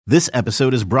This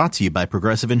episode is brought to you by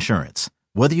Progressive Insurance.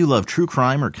 Whether you love true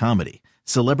crime or comedy,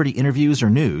 celebrity interviews or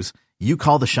news, you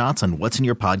call the shots on what's in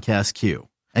your podcast queue.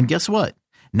 And guess what?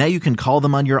 Now you can call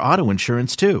them on your auto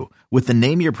insurance too with the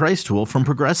Name Your Price tool from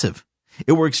Progressive.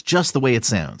 It works just the way it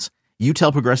sounds. You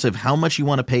tell Progressive how much you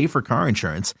want to pay for car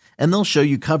insurance, and they'll show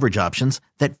you coverage options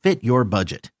that fit your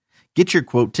budget. Get your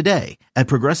quote today at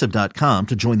Progressive.com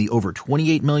to join the over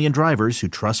 28 million drivers who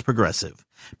trust Progressive.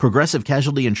 Progressive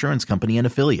Casualty Insurance Company and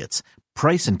Affiliates.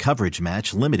 Price and coverage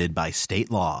match limited by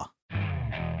state law.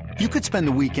 You could spend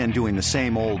the weekend doing the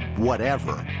same old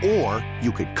whatever, or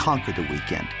you could conquer the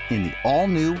weekend in the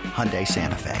all-new Hyundai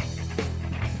Santa Fe.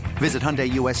 Visit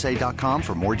HyundaiUSA.com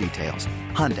for more details.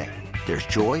 Hyundai, there's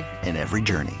joy in every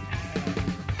journey.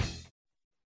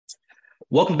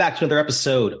 Welcome back to another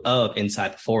episode of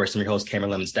Inside the Forest. I'm your host,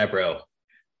 Cameron Lemons-Debro.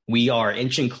 We are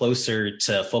inching closer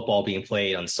to football being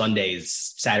played on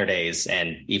Sundays, Saturdays,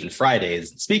 and even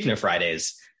Fridays. Speaking of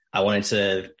Fridays, I wanted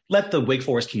to let the Wake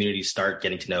Forest community start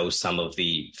getting to know some of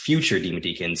the future Demon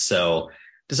Deacons. So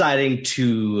deciding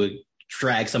to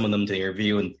drag some of them to the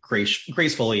interview, and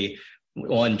gracefully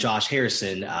one Josh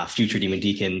Harrison, future Demon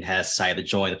Deacon, has decided to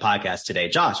join the podcast today.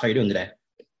 Josh, how are you doing today?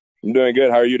 I'm doing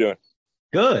good. How are you doing?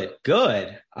 Good.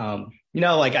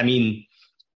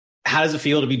 How does it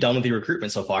feel to be done with the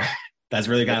recruitment so far? That's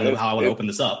really kind of how I want to open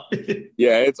this up.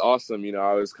 Yeah, it's awesome.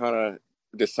 I was kind of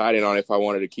deciding on if I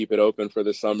wanted to keep it open for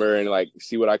the summer and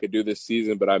see what I could do this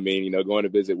season. But going to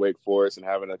visit Wake Forest and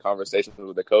having a conversation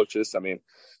with the coaches, it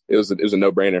was a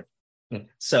no-brainer.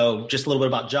 So just a little bit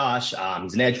about Josh.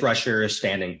 He's an edge rusher,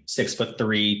 standing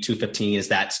 6'3", 215. Is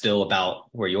that still about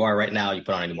where you are right now? You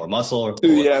put on any more muscle?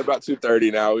 Yeah, about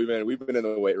 230 now. We've been in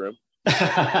the weight room. He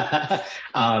goes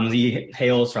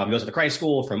to the Christ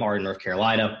School from Arden, North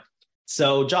Carolina.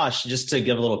 So Josh, just to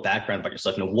give a little background about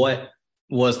yourself, what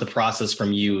was the process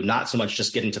from you, not so much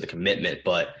just getting to the commitment,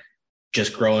 but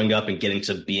just growing up and getting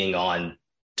to being on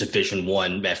Division I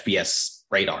FBS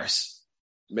radars?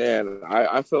 Man,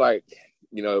 I feel like,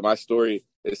 my story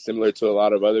is similar to a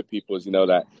lot of other people's,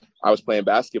 that I was playing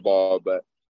basketball, but,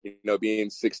 being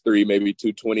 6'3", maybe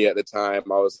 220 at the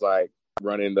time, I was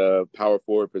running the power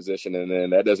forward position. And then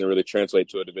that doesn't really translate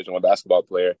to a Division I basketball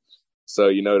player. So,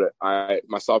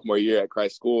 my sophomore year at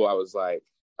Christ School, I was I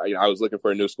was looking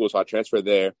for a new school. So I transferred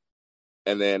there.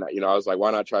 And then, I was like,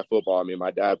 why not try football?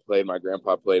 My dad played, my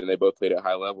grandpa played, and they both played at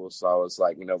high levels. So I was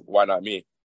like, why not me?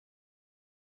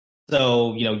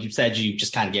 So, you said you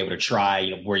just kind of gave it a try.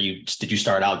 Did you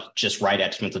start out just right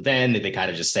at defensive end? Did they kind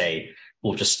of just say,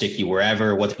 we'll just stick you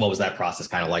wherever? What was that process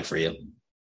kind of like for you?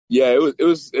 Yeah, it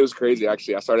was crazy,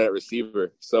 actually. I started at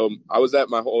receiver. So I was at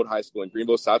my old high school in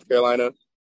Greenville, South Carolina.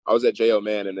 I was at J.O.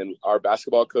 Mann, and then our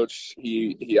basketball coach,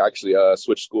 he actually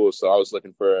switched schools. So I was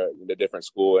looking for a different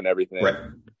school and everything. Right.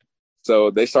 So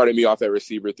they started me off at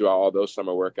receiver throughout all those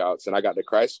summer workouts, and I got to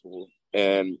Christ School.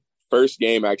 And first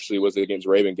game actually was against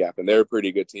Raven Gap, and they're a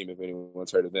pretty good team if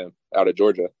anyone's heard of them, out of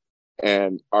Georgia.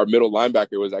 And our middle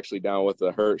linebacker was actually down with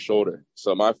a hurt shoulder.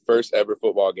 So my first ever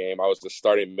football game, I was the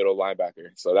starting middle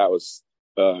linebacker. So that was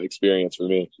experience for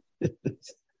me.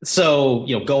 So,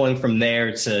 going from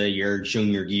there to your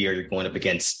junior year, you're going up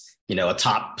against, a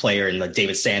top player in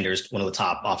David Sanders, one of the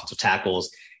top offensive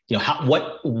tackles.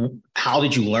 How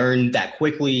did you learn that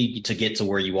quickly to get to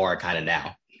where you are kind of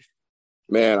now?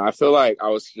 Man, I feel like I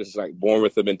was just born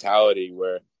with the mentality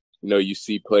where, you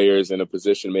see players in a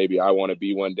position maybe I want to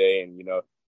be one day and,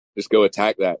 just go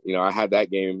attack that. I had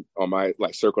that game on my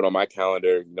circled on my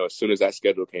calendar. As soon as that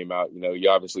schedule came out,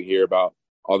 you obviously hear about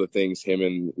all the things him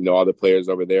and, all the players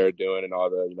over there are doing and all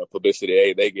the,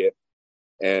 publicity they get.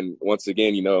 And once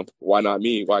again, why not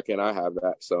me? Why can't I have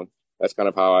that? So that's kind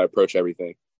of how I approach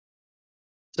everything.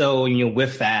 So,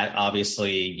 with that,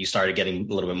 obviously you started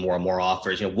getting a little bit more and more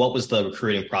offers. What was the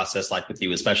recruiting process like with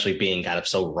you, especially being kind of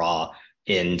so raw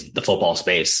in the football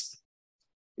space?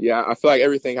 Yeah, I feel like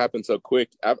everything happened so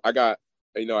quick. I got,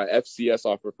 an FCS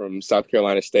offer from South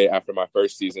Carolina State after my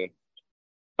first season.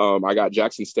 I got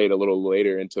Jackson State a little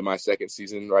later into my second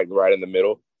season, right in the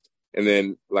middle. And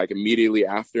then immediately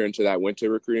after into that winter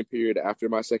recruiting period after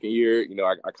my second year,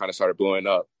 I kind of started blowing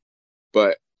up.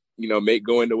 But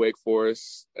going to Wake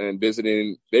Forest and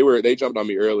visiting, they jumped on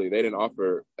me early. They didn't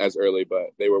offer as early,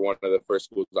 but they were one of the first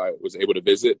schools I was able to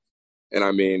visit.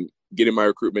 And getting my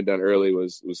recruitment done early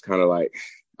was kind of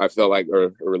I felt like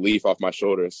a relief off my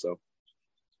shoulders.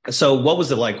 So what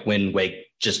was it like when Wake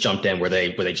just jumped in? Were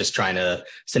they just trying to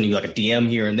send you a DM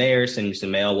here and there, send you some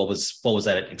mail? What was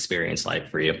that experience like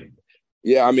for you?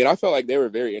 Yeah, I felt like they were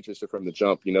very interested from the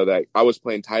jump, that I was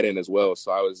playing tight end as well.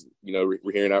 So I was,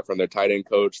 hearing that from their tight end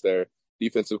coach, their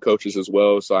defensive coaches as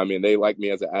well. So, they liked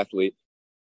me as an athlete.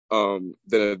 Then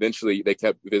eventually they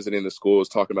kept visiting the schools,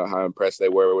 talking about how impressed they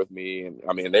were with me. And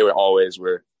I mean, they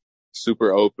were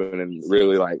super open and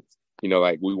really like,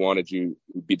 like we wanted you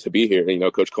to be here.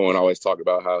 And, Coach Cohen always talked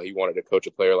about how he wanted to coach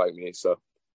a player like me. So,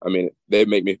 I mean, they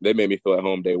made me feel at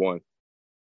home day one.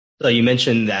 So you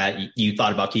mentioned that you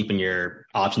thought about keeping your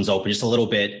options open just a little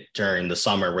bit during the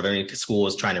summer. Were there any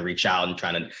schools trying to reach out and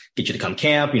trying to get you to come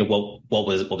camp? What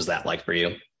was that like for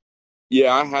you?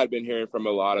 Yeah, I had been hearing from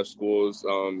a lot of schools.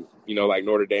 Like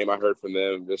Notre Dame, I heard from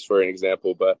them just for an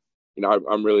example. But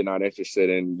I'm really not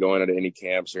interested in going to any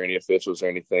camps or any officials or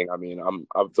anything. I mean,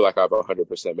 I feel like I've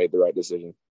 100% made the right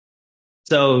decision.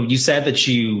 So you said that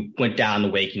you went down to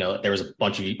Wake. There was a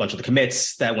bunch of the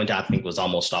commits that went down. I think it was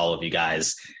almost all of you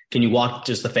guys. Can you walk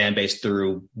just the fan base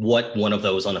through what one of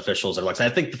those unofficials are like? I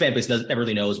think the fan base never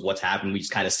really knows what's happening. We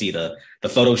just kind of see the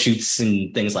photo shoots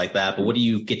and things like that. But what do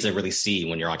you get to really see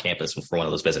when you're on campus for one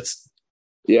of those visits?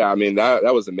 Yeah, I mean,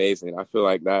 that was amazing. I feel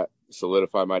like that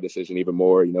solidified my decision even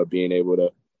more, being able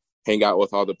to hang out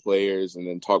with all the players and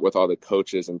then talk with all the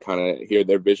coaches and kind of hear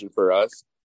their vision for us.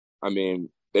 I mean,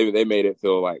 they made it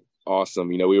feel like awesome.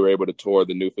 We were able to tour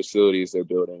the new facilities they're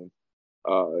building.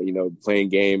 Playing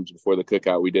games before the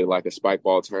cookout. We did like a spike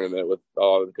ball tournament with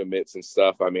all the commits and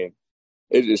stuff. I mean,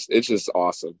 it's just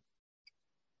awesome.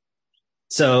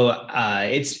 So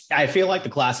I feel like the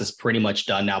class is pretty much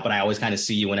done now, but I always kind of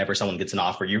see you whenever someone gets an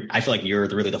offer. I feel like you're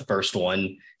really the first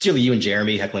one. It's really you and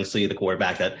Jeremy Hecklingsley, the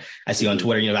quarterback that I see on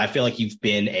Twitter. I feel like you've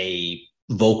been a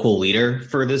vocal leader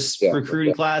for this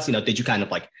recruiting class. Did you kind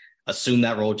of like assume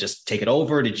that role, just take it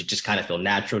over? Did you just kind of feel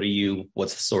natural to you?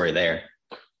 What's the story there?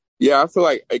 Yeah, I feel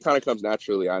like it kind of comes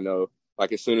naturally. I know,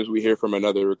 like, as soon as we hear from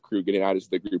another recruit getting added to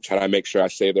the group chat, I make sure I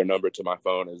save their number to my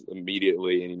phone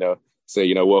immediately and,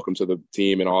 say, welcome to the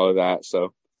team and all of that.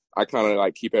 So I kind of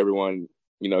like keep everyone,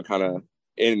 kind of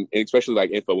in, especially like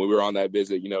info. When we were on that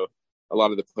visit, a lot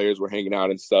of the players were hanging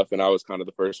out and stuff, and I was kind of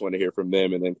the first one to hear from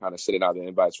them and then kind of sending out the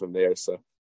invites from there. So,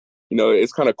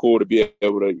 it's kind of cool to be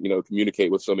able to,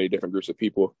 communicate with so many different groups of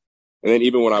people. And then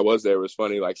even when I was there, it was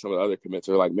funny, like some of the other commits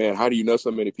are like, man, how do you know so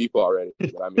many people already?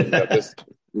 But I mean, just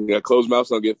closed mouths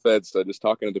don't get fed. So just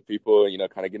talking to the people,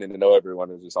 kind of getting to know everyone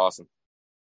is just awesome.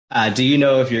 Do you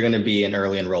know if you're going to be an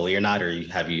early enrollee or not, or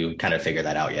have you kind of figured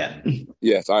that out yet?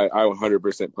 Yes, I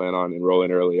 100% plan on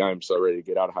enrolling early. I'm so ready to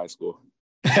get out of high school.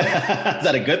 Is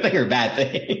that a good thing or a bad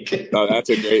thing? No,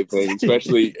 that's a great thing,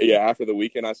 especially, after the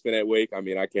weekend I spent at Wake. I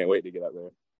mean, I can't wait to get out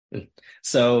there.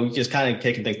 So just kind of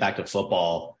taking things back to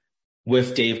football,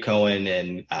 with Dave Cohen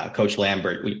and Coach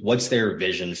Lambert, what's their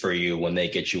vision for you when they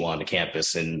get you onto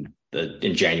campus in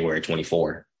January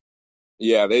 24?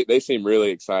 Yeah, they seem really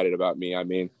excited about me. I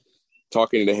mean,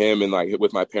 talking to him and like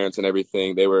with my parents and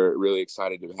everything, they were really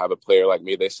excited to have a player like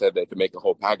me. They said they could make a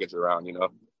whole package around,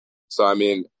 So, I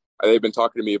mean, they've been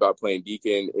talking to me about playing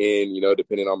deacon in,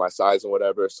 depending on my size and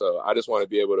whatever. So I just want to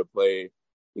be able to play,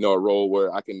 a role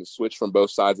where I can switch from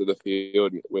both sides of the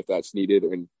field if that's needed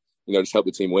and, just help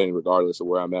the team win regardless of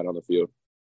where I'm at on the field.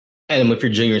 And with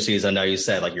your junior season, I know you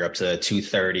said like you're up to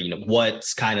 230.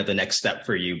 What's kind of the next step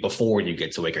for you before you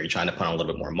get to Wake? Are you trying to put on a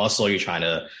little bit more muscle? Are you trying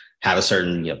to have a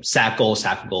certain sack goals?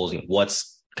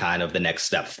 What's kind of the next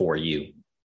step for you?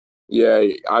 Yeah,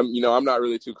 I'm not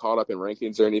really too caught up in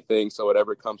rankings or anything. So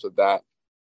whatever comes with that,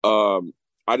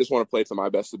 I just want to play to my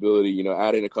best ability.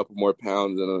 Adding a couple more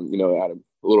pounds and add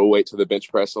a little weight to the bench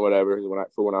press or whatever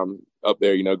when I'm up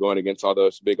there. Going against all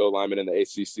those big old linemen in the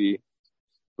ACC.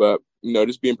 But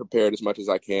just being prepared as much as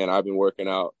I can. I've been working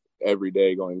out every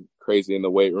day, going crazy in the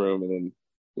weight room, and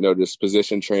then just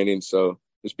position training. So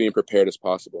just being prepared as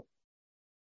possible.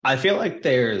 I feel like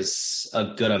there's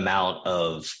a good amount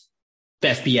of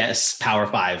FBS Power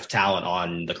 5 talent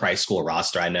on the Christ School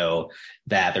roster. I know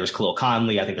that there's Khalil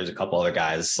Conley. I think there's a couple other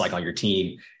guys like on your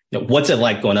team. What's it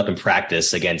like going up in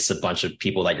practice against a bunch of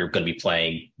people that you're going to be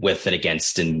playing with and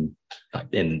against in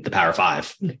the Power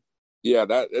 5? Yeah,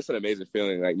 that's an amazing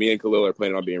feeling. Like me and Khalil are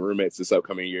planning on being roommates this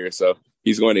upcoming year. So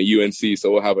he's going to UNC,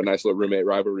 so we'll have a nice little roommate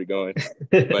rivalry going.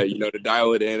 But, to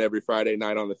dial it in every Friday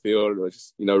night on the field, or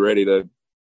just, ready to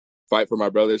fight for my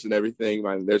brothers and everything,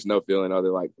 man, there's no feeling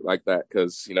other like that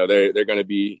because, they're going to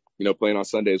be, playing on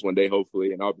Sundays one day,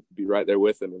 hopefully, and I'll be right there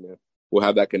with them, and we'll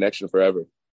have that connection forever.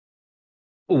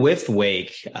 With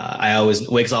Wake,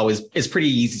 Wake's always is pretty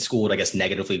easy school to, I guess,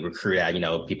 negatively recruit at.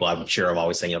 People I'm sure have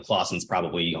always saying, Clawson's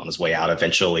probably on his way out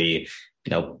eventually.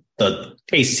 The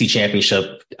ACC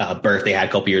championship berth they had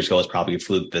a couple years ago was probably a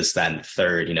fluke. This, that, and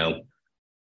third.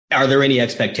 Are there any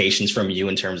expectations from you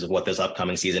in terms of what this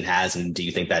upcoming season has, and do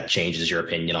you think that changes your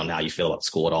opinion on how you feel about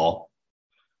school at all?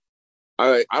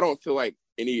 I don't feel like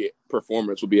any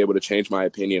performance will be able to change my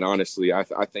opinion. Honestly, I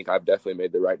think I've definitely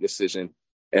made the right decision.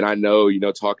 And I know,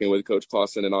 talking with Coach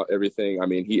Clawson and everything, I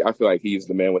mean, I feel like he's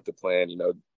the man with the plan,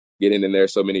 getting in there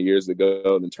so many years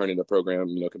ago and turning the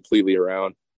program, completely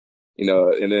around,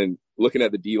 and then looking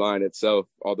at the D-line itself,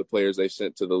 all the players they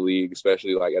sent to the league,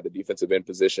 especially like at the defensive end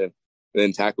position, and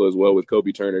then tackle as well with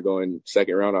Kobe Turner going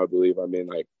second round, I believe. I mean,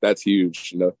 like, that's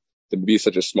huge, to be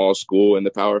such a small school in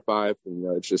the Power Five.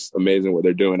 It's just amazing what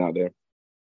they're doing out there.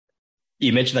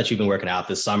 You mentioned that you've been working out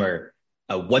this summer.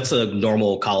 What's a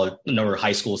normal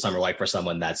high school summer like for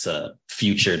someone that's a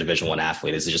future Division I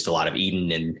athlete? Is it just a lot of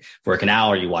eating and working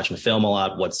out? Are you watching film a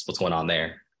lot? What's going on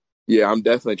there? Yeah, I'm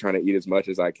definitely trying to eat as much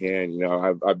as I can.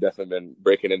 I've definitely been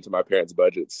breaking into my parents'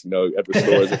 budgets, at the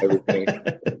stores and everything.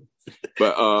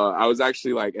 But I was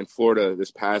actually like in Florida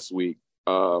this past week.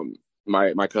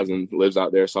 My cousin lives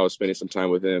out there, so I was spending some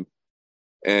time with him.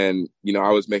 And, I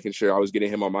was making sure I was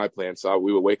getting him on my plan. So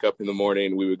we would wake up in the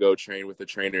morning, we would go train with the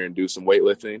trainer and do some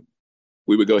weightlifting.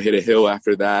 We would go hit a hill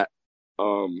after that.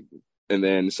 And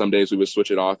then some days we would switch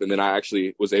it off. And then I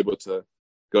actually was able to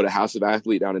go to House of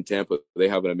Athlete down in Tampa. They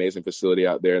have an amazing facility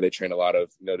out there. They train a lot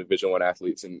of, Division I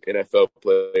athletes and NFL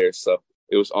players. So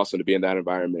it was awesome to be in that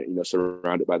environment,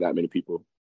 surrounded by that many people.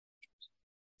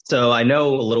 So I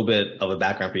know a little bit of a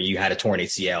background for you. You had a torn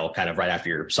ACL kind of right after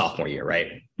your sophomore year,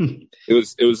 right? It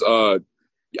was I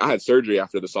had surgery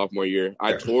after the sophomore year.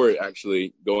 I tore it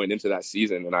actually going into that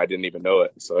season, and I didn't even know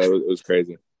it. So it was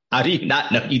crazy. How do you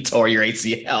not know you tore your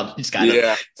ACL? You just kind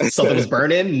of something was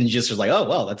burning, and you just was like, "Oh,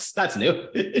 well, that's new."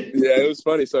 Yeah, it was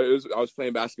funny. So I was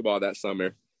playing basketball that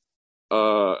summer.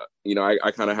 I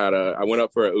kind of had I went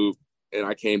up for a oop, and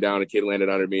I came down. A kid landed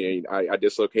under me, and I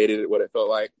dislocated it. What it felt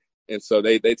like. And so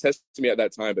they tested me at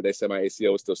that time, but they said my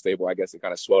ACL was still stable. I guess it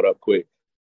kind of swelled up quick.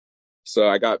 So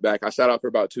I got back. I sat out for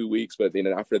about 2 weeks, but then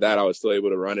after that, I was still able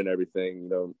to run and everything,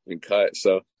 and cut.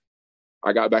 So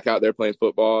I got back out there playing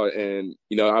football, and,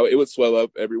 it would swell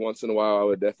up every once in a while. I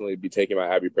would definitely be taking my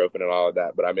ibuprofen and all of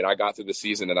that. But, I mean, I got through the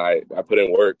season, and I put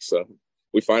in work. So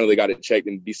we finally got it checked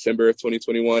in December of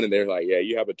 2021, and they're like, yeah,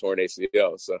 you have a torn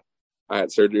ACL. So I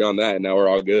had surgery on that, and now we're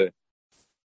all good.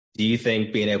 Do you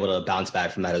think being able to bounce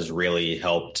back from that has really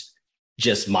helped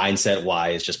just mindset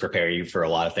wise, just prepare you for a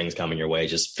lot of things coming your way,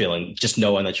 just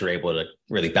knowing that you're able to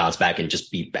really bounce back and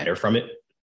just be better from it?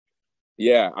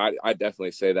 Yeah, I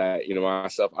definitely say that.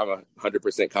 Myself, I'm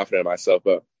 100% confident in myself,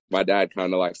 but my dad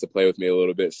kind of likes to play with me a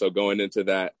little bit. So going into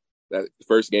that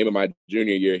first game of my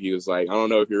junior year, he was like, I don't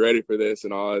know if you're ready for this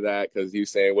and all of that, because he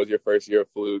was saying, what's your first year of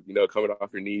fluke, coming off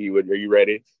your knee, are you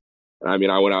ready? I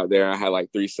mean, I went out there, I had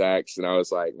like 3 sacks, and I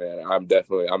was like, man,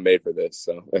 I'm made for this.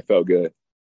 So it felt good.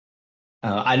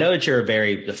 I know that you're a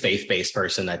very faith-based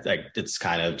person. I think it's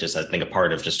kind of just, I think, a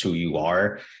part of just who you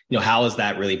are. How has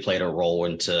that really played a role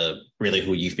into really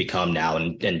who you've become now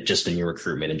and just in your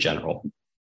recruitment in general?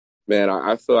 Man,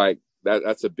 I feel like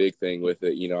that's a big thing with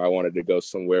it. I wanted to go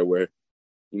somewhere where,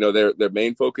 their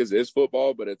main focus is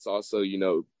football, but it's also,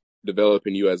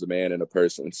 developing you as a man and a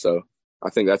person. So I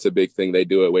think that's a big thing they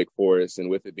do at Wake Forest. And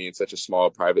with it being such a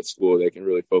small private school, they can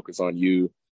really focus on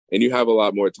you. And you have a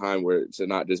lot more time to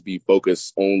not just be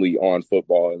focused only on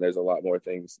football. And there's a lot more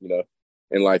things,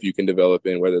 in life you can develop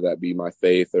in, whether that be my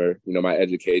faith or, my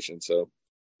education. So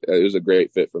it was a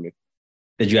great fit for me.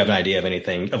 Did you have an idea of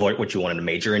anything of what you wanted to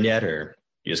major in yet, or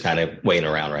you just kind of waiting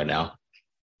around right now?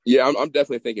 Yeah, I'm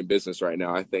definitely thinking business right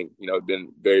now. I think, been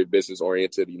very business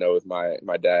oriented, with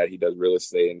my dad. He does real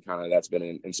estate, and kind of that's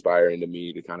been inspiring to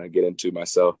me to kind of get into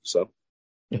myself. So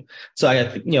I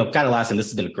got, kind of last, and this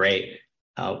has been great.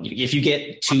 If you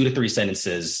get 2 to 3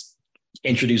 sentences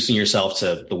introducing yourself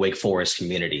to the Wake Forest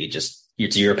community, just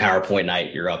to your PowerPoint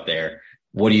night, you're up there.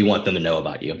 What do you want them to know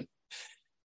about you?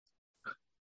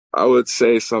 I would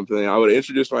say something. I would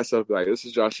introduce myself like, this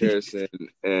is Josh Harrison,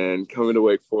 and coming to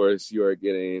Wake Forest, you are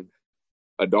getting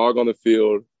a dog on the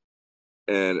field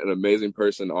and an amazing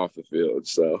person off the field.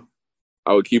 So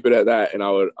I would keep it at that, and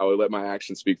I would let my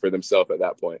actions speak for themselves at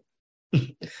that point.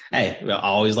 Hey, I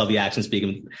always love the actions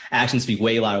speaking. Actions speak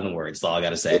way louder than words. That's all I got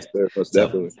to say. Most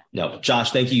definitely. No,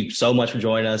 Josh, thank you so much for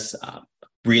joining us.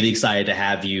 Really excited to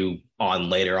have you on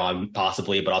later on,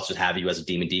 possibly, but also to have you as a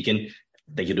Demon Deacon.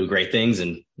 I think you'll do great things,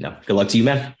 and good luck to you,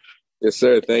 man. Yes,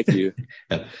 sir. Thank you.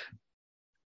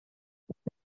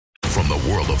 From the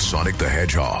world of Sonic the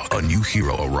Hedgehog, a new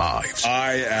hero arrives.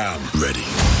 I am ready.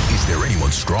 Is there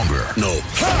anyone stronger? No.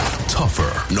 Ha!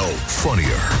 Tougher? No.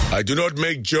 Funnier? I do not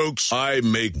make jokes. I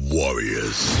make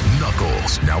warriors.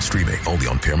 Knuckles, now streaming only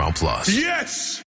on Paramount+. Yes!